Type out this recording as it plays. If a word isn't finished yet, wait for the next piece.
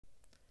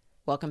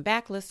Welcome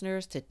back,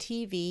 listeners, to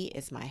TV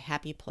is My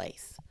Happy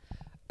Place.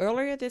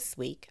 Earlier this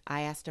week,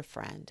 I asked a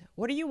friend,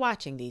 "What are you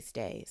watching these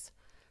days?"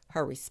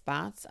 Her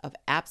response of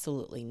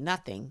absolutely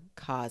nothing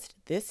caused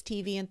this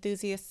TV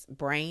enthusiast's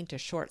brain to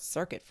short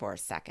circuit for a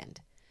second.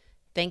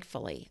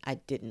 Thankfully, I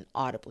didn't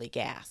audibly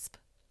gasp.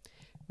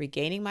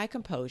 Regaining my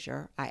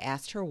composure, I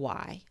asked her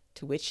why,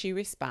 to which she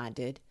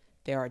responded,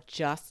 "There are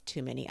just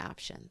too many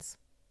options."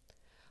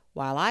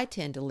 While I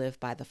tend to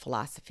live by the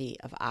philosophy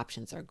of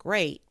options are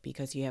great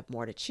because you have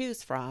more to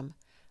choose from,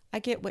 I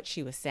get what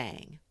she was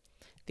saying.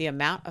 The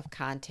amount of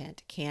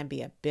content can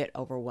be a bit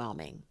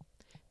overwhelming.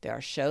 There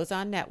are shows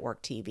on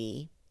network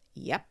TV.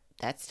 Yep,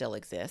 that still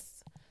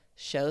exists.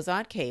 Shows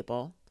on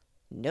cable.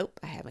 Nope,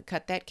 I haven't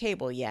cut that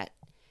cable yet.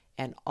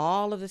 And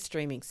all of the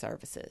streaming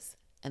services.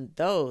 And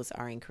those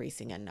are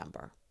increasing in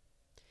number.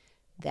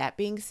 That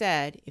being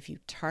said, if you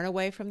turn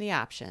away from the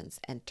options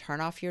and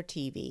turn off your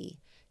TV,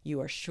 you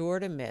are sure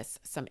to miss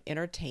some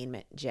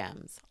entertainment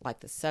gems like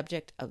the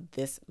subject of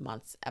this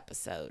month's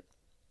episode.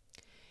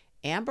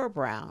 Amber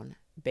Brown,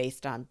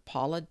 based on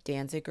Paula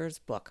Danziger's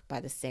book by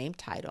the same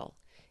title,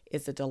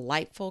 is a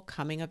delightful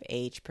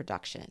coming-of-age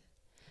production.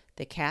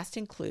 The cast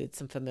includes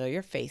some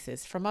familiar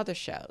faces from other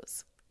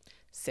shows.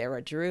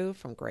 Sarah Drew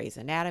from Grey's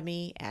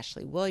Anatomy,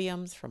 Ashley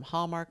Williams from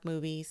Hallmark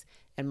Movies,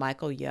 and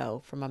Michael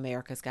Yeoh from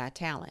America's Got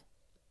Talent.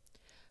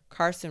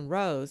 Carson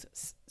Rose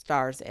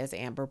stars as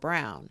Amber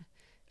Brown.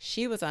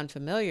 She was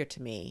unfamiliar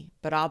to me,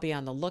 but I'll be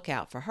on the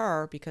lookout for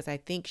her because I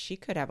think she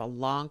could have a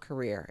long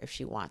career if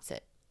she wants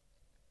it.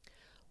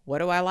 What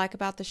do I like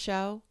about the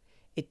show?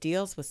 It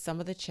deals with some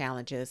of the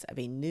challenges of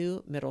a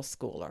new middle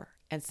schooler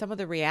and some of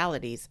the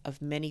realities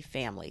of many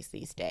families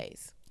these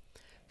days.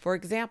 For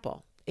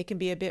example, it can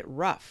be a bit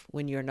rough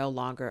when you're no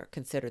longer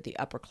considered the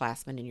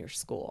upperclassman in your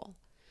school.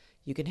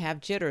 You can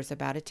have jitters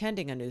about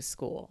attending a new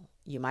school.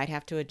 You might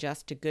have to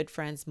adjust to good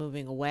friends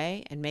moving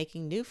away and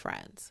making new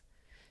friends.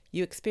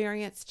 You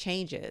experience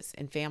changes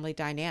in family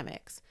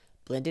dynamics,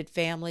 blended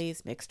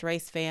families,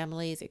 mixed-race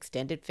families,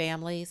 extended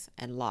families,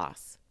 and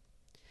loss.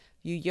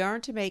 You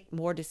yearn to make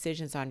more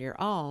decisions on your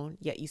own,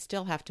 yet you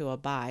still have to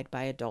abide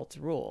by adults'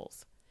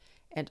 rules.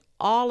 And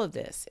all of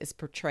this is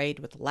portrayed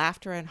with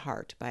laughter and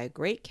heart by a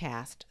great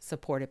cast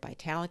supported by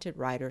talented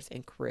writers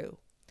and crew.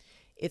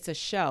 It's a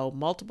show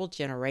multiple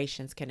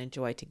generations can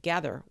enjoy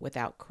together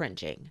without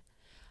cringing.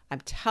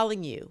 I'm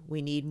telling you,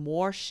 we need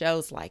more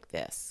shows like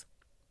this.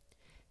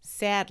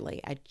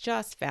 Sadly, I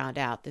just found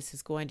out this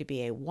is going to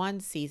be a one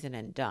season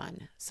and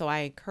done, so I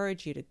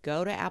encourage you to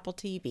go to Apple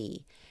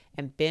TV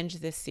and binge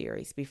this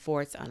series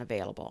before it's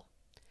unavailable.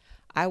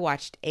 I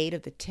watched 8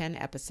 of the 10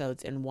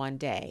 episodes in one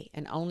day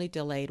and only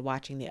delayed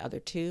watching the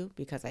other 2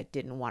 because I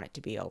didn't want it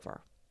to be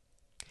over.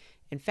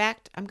 In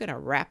fact, I'm going to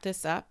wrap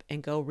this up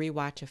and go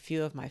rewatch a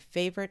few of my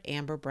favorite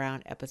Amber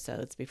Brown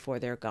episodes before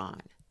they're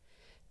gone.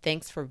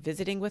 Thanks for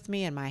visiting with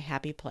me in my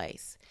happy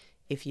place.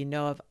 If you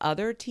know of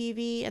other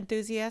TV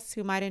enthusiasts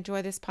who might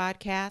enjoy this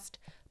podcast,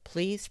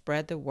 please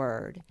spread the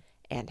word,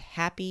 and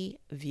happy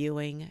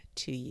viewing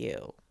to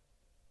you.